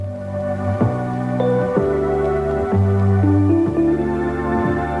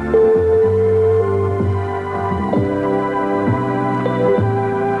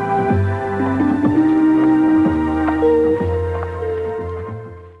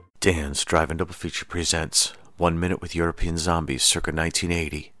Dan's Drive-In Double Feature presents 1 Minute with European Zombies circa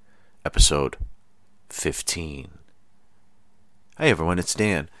 1980, episode 15. Hey everyone, it's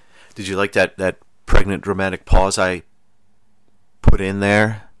Dan. Did you like that pregnant dramatic pause I put in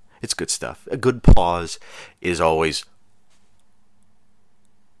there? It's good stuff. A good pause is always...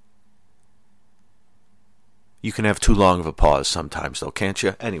 You can have too long of a pause sometimes, though, can't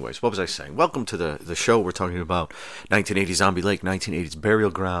you? Anyways, what was I saying? Welcome to the show. We're talking about 1980 Zombie Lake, 1980's Burial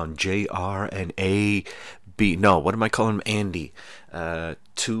Ground, JR and AB. No, what am I calling them? Andy.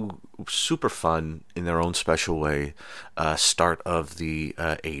 Two super fun in their own special way. Start of the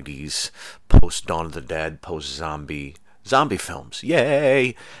 80s, post Dawn of the Dead, post zombie films.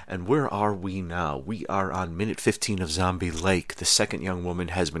 Yay! And where are we now? We are on minute 15 of Zombie Lake. The second young woman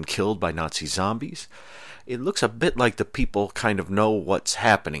has been killed by Nazi zombies. It looks a bit like the people kind of know what's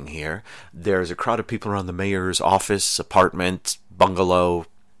happening here. There's a crowd of people around the mayor's office, apartment, bungalow,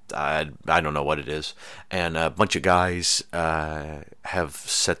 I don't know what it is. And a bunch of guys have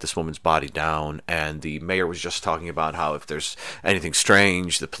set this woman's body down. And the mayor was just talking about how if there's anything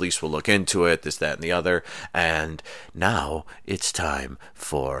strange, the police will look into it, this, that, and the other. And now it's time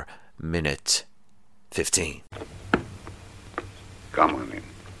for minute 15. Come on in.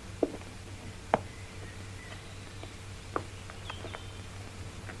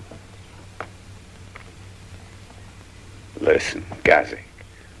 Listen, Gazik,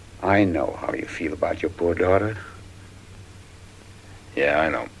 I know how you feel about your poor daughter. Yeah, I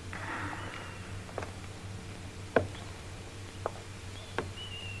know.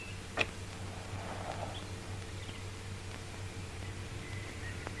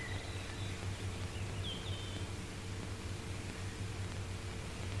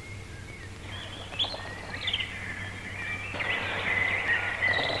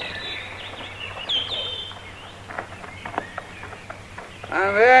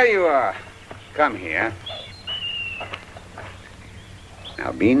 Ah, there you are. Come here.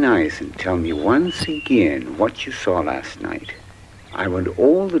 Now be nice and tell me once again what you saw last night. I want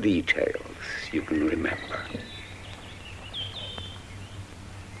all the details you can remember.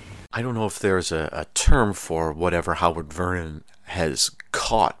 I don't know if there's a term for whatever Howard Vernon has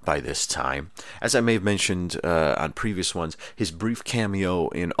caught by this time. As I may have mentioned on previous ones, his brief cameo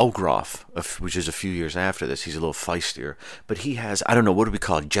in Ogroff, which is a few years after this, he's a little feistier. But he has, I don't know, what do we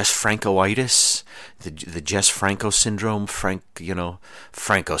call it? Jess Franco-itis? The Jess Franco syndrome? I was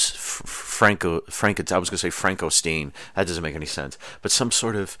going to say Frankenstein. That doesn't make any sense. But some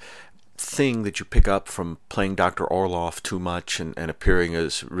sort of thing that you pick up from playing Dr. Orloff too much and appearing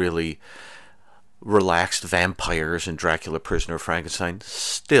as really relaxed vampires in Dracula, Prisoner of Frankenstein.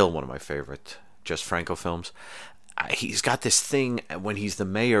 Still one of my favorite Jess Franco films. He's got this thing when he's the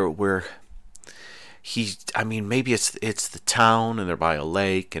mayor where maybe it's the town and they're by a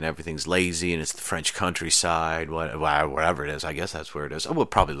lake and everything's lazy and it's the French countryside, wherever it is. I guess that's where it is. Oh, we'll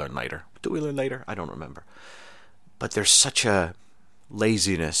probably learn later. Do we learn later? I don't remember. But there's such a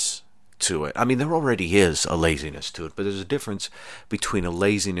laziness to it. I mean, there already is a laziness to it, but there's a difference between a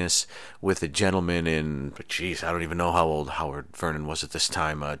laziness with a gentleman in, I don't even know how old Howard Vernon was at this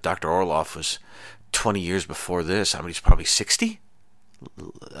time. Dr. Orloff was 20 years before this. I mean, he's probably 60?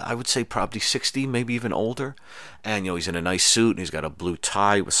 I would say probably 60, maybe even older. And, he's in a nice suit, and he's got a blue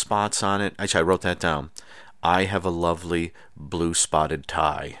tie with spots on it. Actually, I wrote that down. I have a lovely blue spotted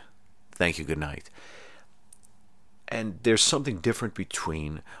tie. Thank you, good night. And there's something different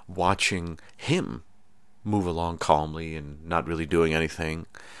between watching him move along calmly and not really doing anything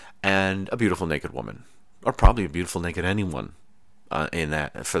and a beautiful naked woman, or probably a beautiful naked anyone in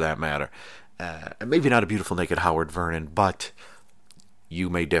that, for that matter. Maybe not a beautiful naked Howard Vernon, but you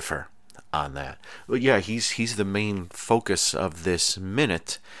may differ on that. But yeah, he's the main focus of this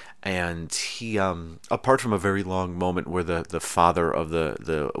minute. And he, apart from a very long moment where the father of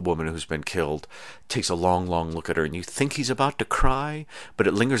the woman who's been killed takes a long look at her, and you think he's about to cry, but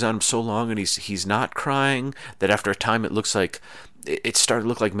it lingers on him so long, and he's not crying, that after a time it looks like, it started to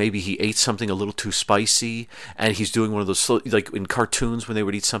look like maybe he ate something a little too spicy, and he's doing one of those, like in cartoons when they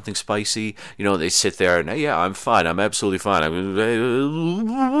would eat something spicy, they sit there and, yeah, I'm fine, I'm absolutely fine,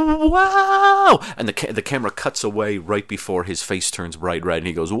 wow, and the camera cuts away right before his face turns bright red, and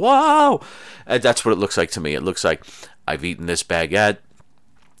he goes, wow, and that's what it looks like to me. It looks like I've eaten this baguette,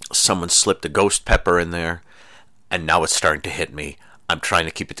 someone slipped a ghost pepper in there, and now it's starting to hit me. I'm trying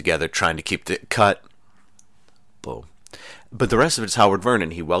to keep it together, trying to keep it cut, boom. But the rest of it's Howard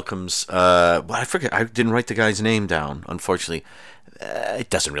Vernon. He welcomes, I forget, I didn't write the guy's name down, unfortunately. It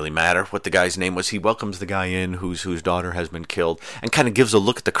doesn't really matter what the guy's name was. He welcomes the guy in whose daughter has been killed and kind of gives a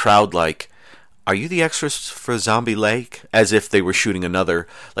look at the crowd like, are you the extras for Zombie Lake? As if they were shooting another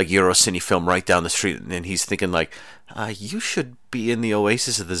like Eurocine film right down the street, and he's thinking like, you should be in the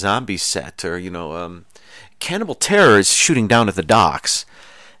Oasis of the Zombies set, or Cannibal Terror is shooting down at the docks,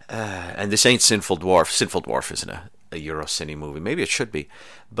 and this ain't Sinful Dwarf. Sinful Dwarf isn't a Eurocine movie. Maybe it should be,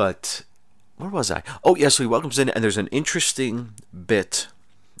 but where was I? Oh yes, so he welcomes in, and there's an interesting bit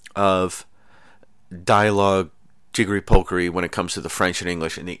of dialogue jiggery pokery when it comes to the French and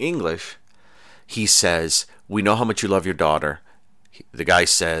English. In the English, he says, "We know how much you love your daughter." The guy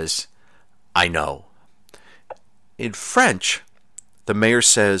says, "I know." In French, the mayor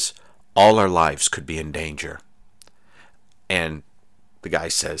says, "All our lives could be in danger." And the guy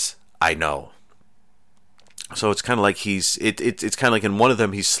says, "I know." So it's kind of like it's kind of like in one of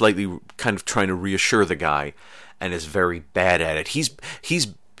them, he's slightly kind of trying to reassure the guy, and is very bad at it.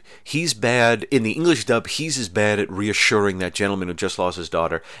 He's bad in the English dub. He's as bad at reassuring that gentleman who just lost his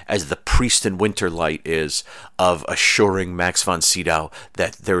daughter as the priest in Winterlight is of assuring Max von Sydow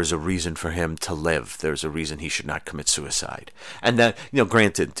that there is a reason for him to live. There's a reason he should not commit suicide. And that,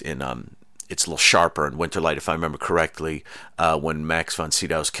 granted, in it's a little sharper in Winterlight, if I remember correctly, when Max von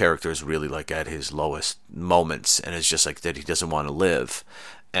Sydow's character is really like at his lowest moments, and it's just like that he doesn't want to live.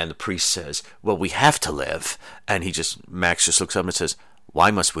 And the priest says, "Well, we have to live." And Max just looks up and says, "Why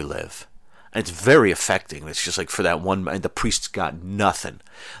must we live?" And it's very affecting. It's just like for that one, and the priest's got nothing.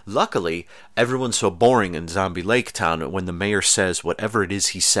 Luckily, everyone's so boring in Zombie Lake Town when the mayor says whatever it is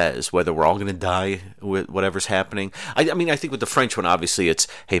he says, whether we're all going to die with whatever's happening. I mean, I think with the French one, obviously it's,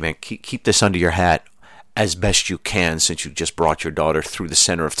 "Hey man, keep this under your hat as best you can, since you just brought your daughter through the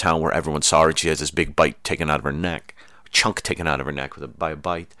center of town where everyone saw her and she has this big bite taken out of her neck, chunk taken out of her neck by a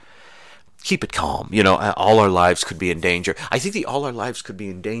bite. Keep it calm. All our lives could be in danger." I think the "all our lives could be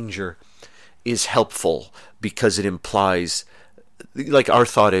in danger" is helpful because it implies, like, our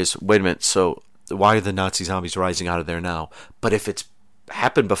thought is, wait a minute, so why are the Nazi zombies rising out of there now? But if it's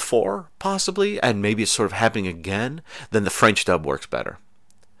happened before, possibly, and maybe it's sort of happening again, then the French dub works better.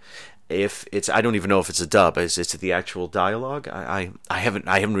 If it's, I don't even know if it's a dub. Is it the actual dialogue? I haven't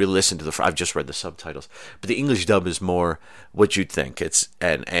really listened to I've just read the subtitles. But the English dub is more what you'd think. It's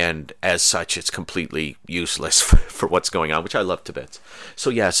and as such, it's completely useless for what's going on, which I love to bits.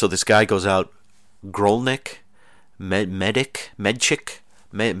 So this guy goes out, Grolnik, Medchik,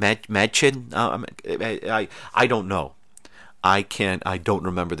 I don't know. I don't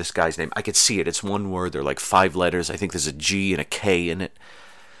remember this guy's name. I could see it. It's one word. They're like 5 letters. I think there's a G and a K in it.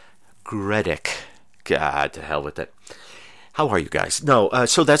 Gredick. God, to hell with it. How are you guys? No,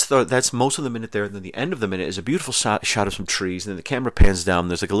 so that's most of the minute there, and then the end of the minute is a beautiful shot of some trees, and then the camera pans down.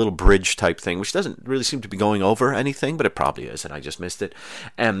 There's like a little bridge type thing, which doesn't really seem to be going over anything, but it probably is, and I just missed it.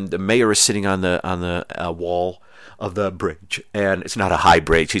 And the mayor is sitting on the wall of the bridge, and it's not a high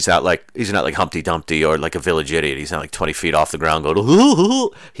bridge. He's not like Humpty Dumpty or like a village idiot. He's not like 20 feet off the ground going,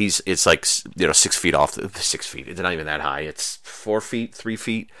 hoo-hoo-hoo. It's like 6 feet off 6 feet. It's not even that high. It's 4 feet, 3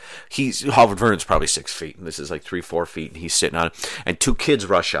 feet. Howard Vern's probably 6 feet, and this is like 3-4 feet, and he's sitting on it. And 2 kids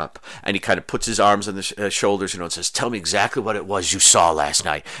rush up, and he kind of puts his arms on the shoulders, and says, "Tell me exactly what it was you saw last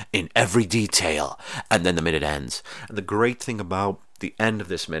night in every detail." And then the minute ends. And the great thing about the end of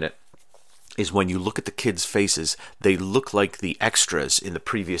this minute is when you look at the kids' faces, they look like the extras in the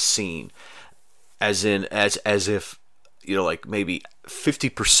previous scene, as if like maybe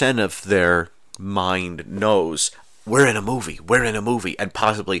 50% of their mind knows we're in a movie, and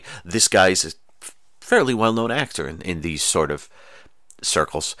possibly this guy's a fairly well-known actor in these sort of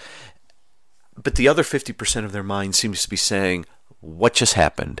circles. But the other 50% of their mind seems to be saying, what just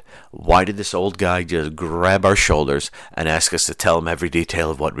happened? Why did this old guy just grab our shoulders and ask us to tell him every detail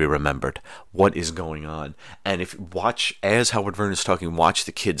of what we remembered? What is going on? And if watch, as Howard Vern is talking, watch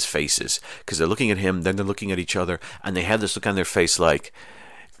the kids' faces, because they're looking at him, then they're looking at each other, and they have this look on their face like,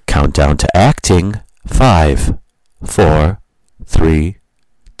 countdown to acting, 5, 4, 3,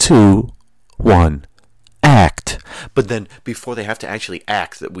 2, 1. Act. But then before they have to actually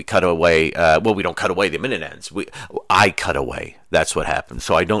act, that we cut away. We don't cut away. The minute ends. I cut away. That's what happened.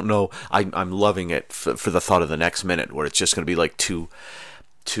 So I don't know. I'm loving it for the thought of the next minute, where it's just going to be like two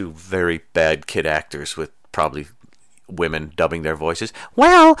very bad kid actors with probably women dubbing their voices.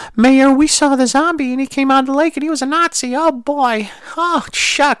 "Well, Mayor, we saw the zombie, and he came out of the lake, and he was a Nazi. Oh boy. Oh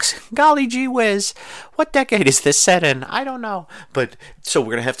shucks. Golly gee whiz. What decade is this set in? I don't know." But so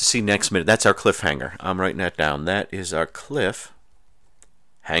we're gonna have to see next minute. That's our cliffhanger. I'm writing that down. That is our cliffhanger.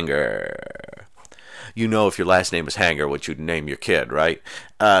 If your last name was Hanger, what you'd name your kid, right?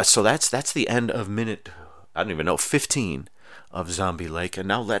 So that's the end of minute, I don't even know, 15 of Zombie Lake. And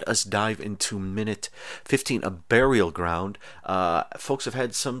now let us dive into minute 15, a burial ground. Folks have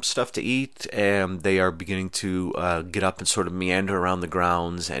had some stuff to eat, and they are beginning to get up and sort of meander around the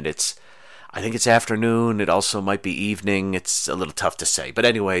grounds. And I think it's afternoon. It also might be evening. It's a little tough to say. But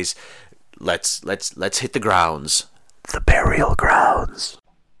anyways, let's hit the grounds. The burial grounds.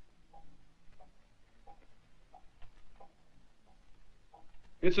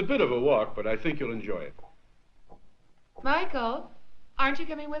 It's a bit of a walk, but I think you'll enjoy it. Michael, aren't you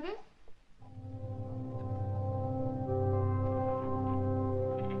coming with us?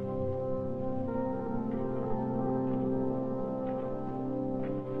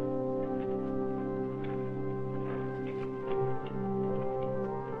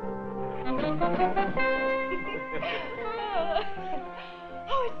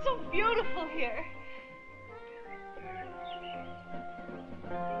 Oh, it's so beautiful here.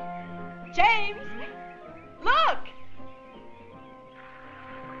 James, look!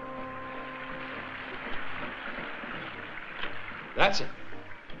 That's it.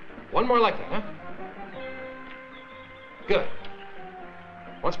 One more like that, huh? Good.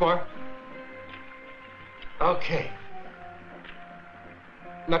 Once more. Okay.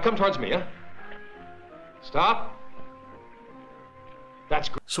 Now come towards me, huh? Stop. That's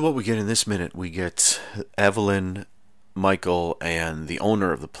good. So what we get in this minute, we get Evelyn, Michael, and the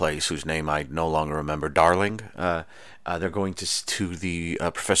owner of the place, whose name I no longer remember, Darling. They're going to the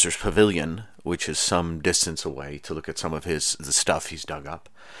professor's pavilion, which is some distance away, to look at some of the stuff he's dug up.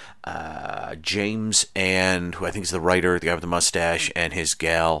 James and, who I think is the writer, the guy with the mustache, and his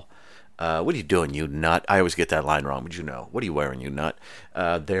gal. What are you doing, you nut? I always get that line wrong, but you know. What are you wearing, you nut?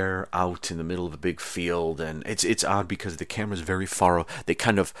 They're out in the middle of a big field, and it's odd because the camera's very far. They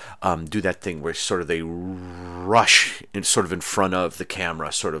kind of do that thing where sort of they rush sort of in front of the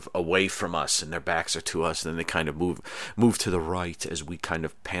camera, sort of away from us, and their backs are to us, and then they kind of move to the right as we kind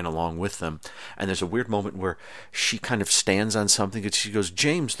of pan along with them. And there's a weird moment where she kind of stands on something, and she goes,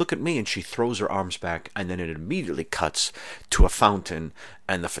 "James, look at me," and she throws her arms back, and then it immediately cuts to a fountain,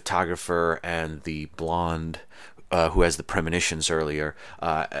 and the photographer and the blonde who has the premonitions earlier,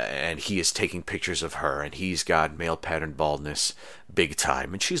 and he is taking pictures of her, and he's got male pattern baldness big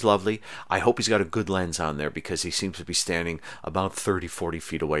time, and she's lovely. I hope he's got a good lens on there, because he seems to be standing about 30-40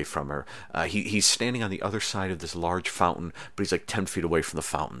 feet away from her. He's standing on the other side of this large fountain, but he's like 10 feet away from the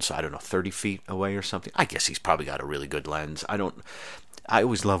fountain, so I don't know, 30 feet away or something. I guess he's probably got a really good lens. I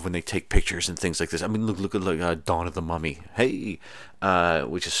always love when they take pictures and things like this. I mean, look at Dawn of the Mummy. Hey,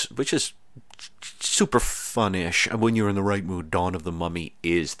 which is super fun-ish. When you're in the right mood, Dawn of the Mummy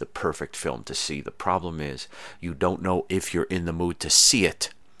is the perfect film to see. The problem is you don't know if you're in the mood to see it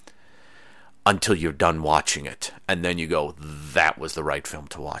until you're done watching it, and then you go, that was the right film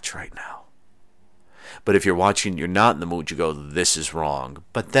to watch right now. But if you're watching, you're not in the mood, you go, this is wrong.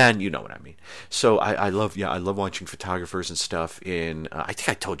 But then, you know what I mean. So I love watching photographers and stuff I think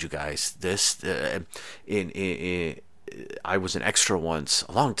I told you guys this, I was an extra once,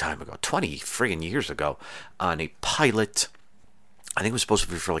 a long time ago, 20 friggin' years ago, on a pilot. I think it was supposed to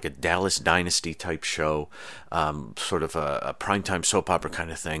be for like a Dallas Dynasty type show, sort of a primetime soap opera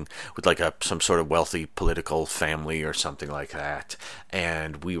kind of thing, with like some sort of wealthy political family or something like that.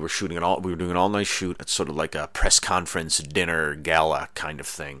 And we were doing an all night shoot. It's sort of like a press conference, dinner, gala kind of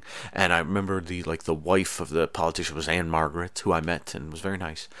thing. And I remember the wife of the politician was Anne Margaret, who I met and was very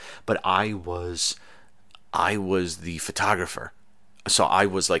nice. But I was the photographer. So I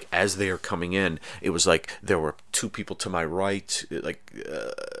was like, as they are coming in, it was like there were two people to my right,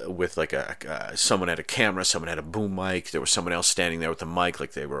 with like someone had a camera, someone had a boom mic, there was someone else standing there with a mic,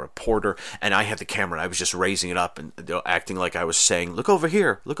 like they were a reporter, and I had the camera, and I was just raising it up and acting like I was saying, look over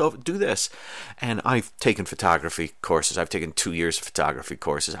here, look over, do this. And I've taken photography courses. I've taken 2 years of photography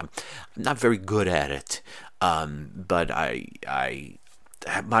courses. I'm not very good at it, but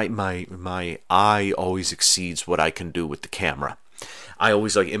my eye always exceeds what I can do with the camera. I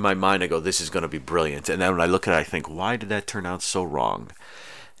always, like, in my mind, I go, this is going to be brilliant. And then when I look at it, I think, why did that turn out so wrong?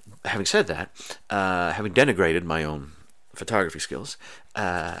 Having said that, having denigrated my own photography skills,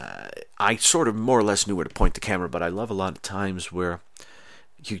 I sort of more or less knew where to point the camera, but I love a lot of times where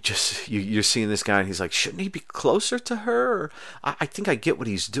you're seeing this guy and he's like, shouldn't he be closer to her? Or, I think I get what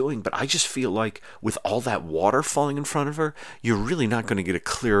he's doing, but I just feel like with all that water falling in front of her, you're really not going to get a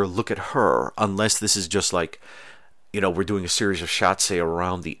clear look at her unless this is just like, we're doing a series of shots, say,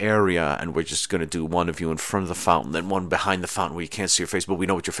 around the area, and we're just going to do one of you in front of the fountain, then one behind the fountain where you can't see your face, but we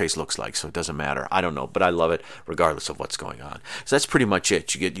know what your face looks like, so it doesn't matter. I don't know, but I love it regardless of what's going on. So that's pretty much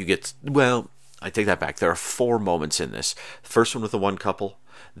it. Well, I take that back. There are 4 moments in this. The first one with the one couple,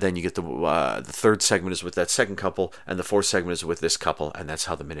 then you get the third segment is with that second couple, and the fourth segment is with this couple, and that's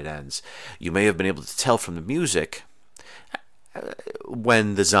how the minute ends. You may have been able to tell from the music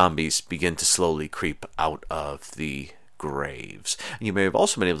when the zombies begin to slowly creep out of the graves. And you may have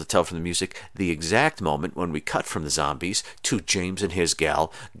also been able to tell from the music the exact moment when we cut from the zombies to James and his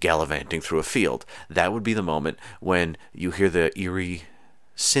gal gallivanting through a field. That would be the moment when you hear the eerie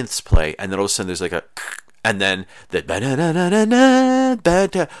synths play, and then all of a sudden there's like a, and then the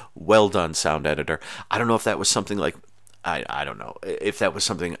well done, sound editor. I don't know if that was something like, I don't know if that was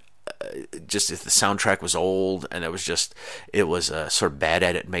something, just if the soundtrack was old and it was a sort of bad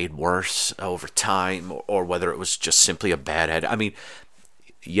edit made worse over time, or whether it was just simply a bad edit. I mean,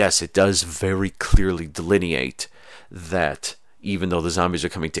 yes, it does very clearly delineate that even though the zombies are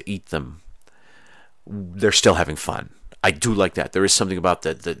coming to eat them, they're still having fun. I do like that. There is something about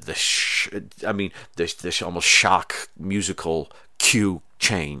the almost shock musical cue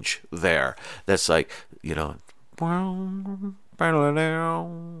change there. That's like, you know, because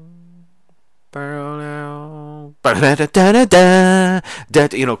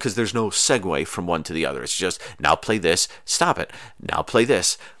there's no segue from one to the other. It's just, now play this, stop it, now play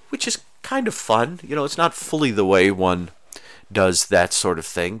this, which is kind of fun. You know, it's not fully the way one does that sort of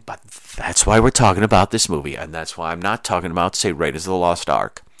thing, but that's why we're talking about this movie, and that's why I'm not talking about, say, Raiders of the Lost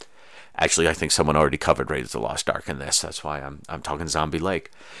Ark. Actually, I think someone already covered Raiders of the Lost Ark in this. That's why I'm talking Zombie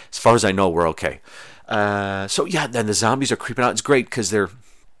Lake. As far as I know, we're okay. So yeah, then the zombies are creeping out. It's great because they're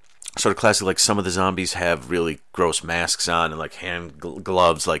sort of classic. Like, some of the zombies have really gross masks on and like hand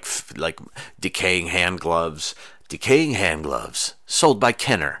gloves, like decaying hand gloves. Decaying hand gloves sold by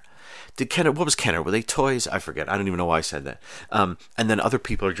Kenner. What was Kenner? Were they toys? I forget. I don't even know why I said that. And then other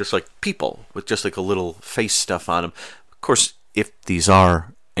people are just like people with just like a little face stuff on them. Of course, if these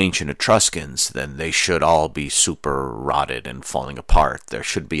are ancient Etruscans, then they should all be super rotted and falling apart. There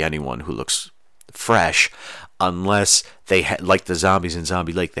shouldn't be anyone who looks fresh, unless they like the zombies in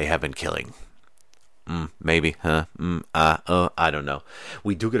Zombie Lake, they have been killing. Maybe, huh? I don't know.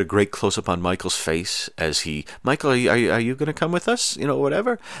 We do get a great close-up on Michael's face as Michael, are you going to come with us? You know,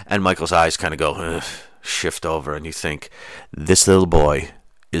 whatever. And Michael's eyes kind of go, shift over, and you think, this little boy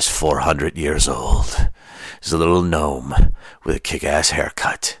is 400 years old. He's a little gnome with a kick-ass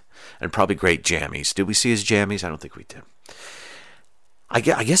haircut and probably great jammies. Did we see his jammies? I don't think we did. I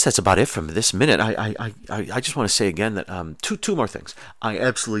guess that's about it from this minute. I just want to say again that two more things. I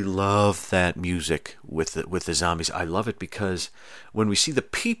absolutely love that music with the zombies. I love it because when we see the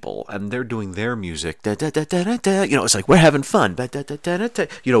people and they're doing their music, da, da, da, da, da, da, you know, it's like we're having fun. Da, da, da, da, da.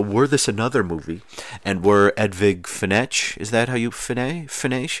 You know, were this another movie, and were Edvig Finech, is that how you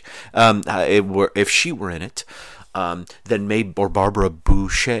Finech? If she were in it. Then maybe, or Barbara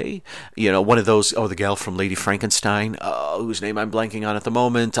Boucher, you know, one of those, the gal from Lady Frankenstein, whose name I'm blanking on at the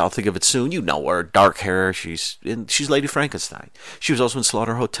moment. I'll think of it soon. You know her, dark hair. She's Lady Frankenstein. She was also in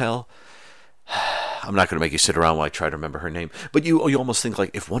Slaughter Hotel. I'm not going to make you sit around while I try to remember her name. But you almost think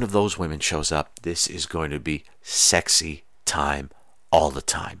like, if one of those women shows up, this is going to be sexy time all the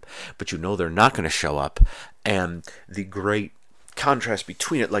time. But you know they're not going to show up, and the great contrast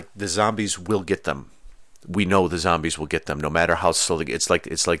between it, like the zombies will get them. We know the zombies will get them, no matter how slowly. It's like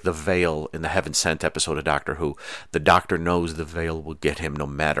the Veil in the Heaven Sent episode of Doctor Who. The Doctor knows the Veil will get him, no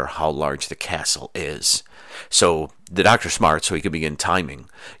matter how large the castle is. So the Doctor's smart, so he can begin timing.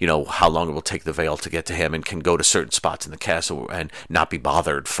 You know how long it will take the Veil to get to him, and can go to certain spots in the castle and not be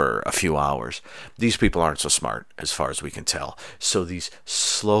bothered for a few hours. These people aren't so smart, as far as we can tell. So these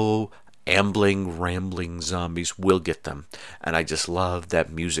slow, ambling, rambling zombies will get them. And I just love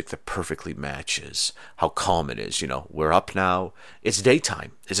that music that perfectly matches how calm it is. You know, we're up now. It's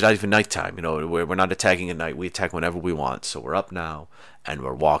daytime. It's not even nighttime. You know, we're not attacking at night. We attack whenever we want. So we're up now, and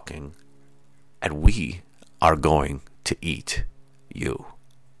we're walking, and we are going to eat you.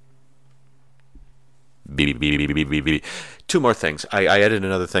 Two more things. I added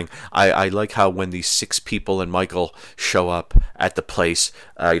another thing. I like how when these six people and Michael show up at the place,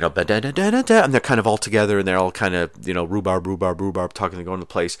 and they're kind of all together, and they're all kind of, rhubarb, talking and going to the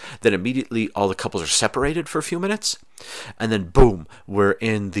place. Then immediately all the couples are separated for a few minutes, and then boom, we're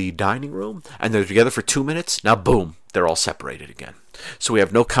in the dining room, and they're together for 2 minutes. Now boom, they're all separated again. So we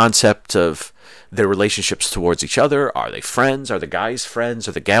have no concept of their relationships towards each other. Are they friends? Are the guys friends?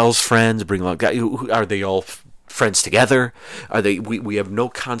 Are the gals friends? Bring along guys. Are they all friends together? Are they? We have no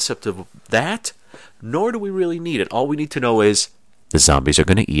concept of that, nor do we really need it. All we need to know is the zombies are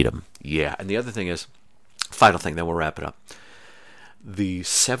going to eat them. Yeah, and the other thing is, final thing, then we'll wrap it up. The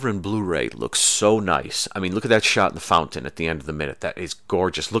Severin Blu-ray looks so nice. I mean, look at that shot in the fountain at the end of the minute. That is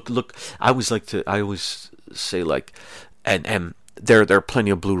gorgeous. Look. I always say like. And there are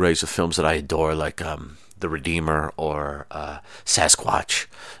plenty of Blu-rays of films that I adore, like The Redeemer or Sasquatch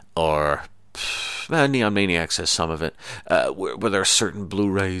or Neon Maniacs has some of it, where there are certain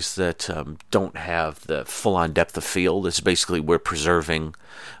Blu-rays that don't have the full-on depth of field. It's basically we're preserving,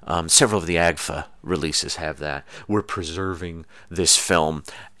 several of the AGFA releases have that. We're preserving this film,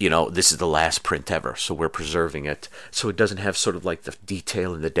 this is the last print ever, so we're preserving it. So it doesn't have sort of like the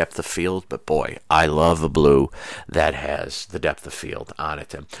detail and the depth of field, but boy, I love a Blu that has the depth of field on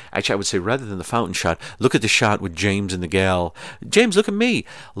it. And actually, I would say rather than the fountain shot, look at the shot with James and the gal. James, look at me.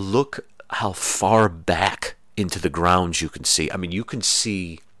 Look how far back into the grounds you can see. I mean, you can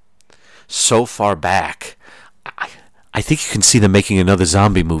see so far back. I think you can see them making another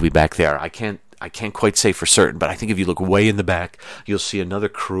zombie movie back there. I can't quite say for certain, but I think if you look way in the back, you'll see another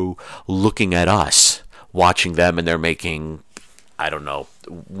crew looking at us, watching them, and they're making, I don't know,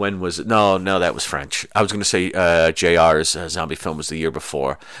 when was it? No, that was French. I was going to say JR's zombie film was the year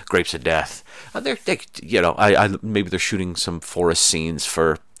before, Grapes of Death. Maybe they're shooting some forest scenes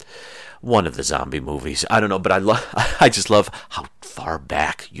for one of the zombie movies. I don't know, but I just love how far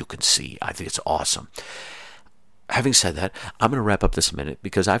back you can see. I think it's awesome. Having said that, I'm going to wrap up this minute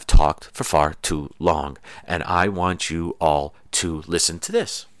because I've talked for far too long, and I want you all to listen to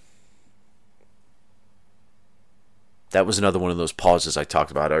this. That was another one of those pauses I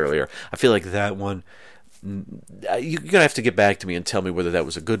talked about earlier. I feel like that one, you're going to have to get back to me and tell me whether that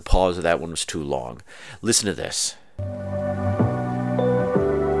was a good pause or that one was too long. Listen to this.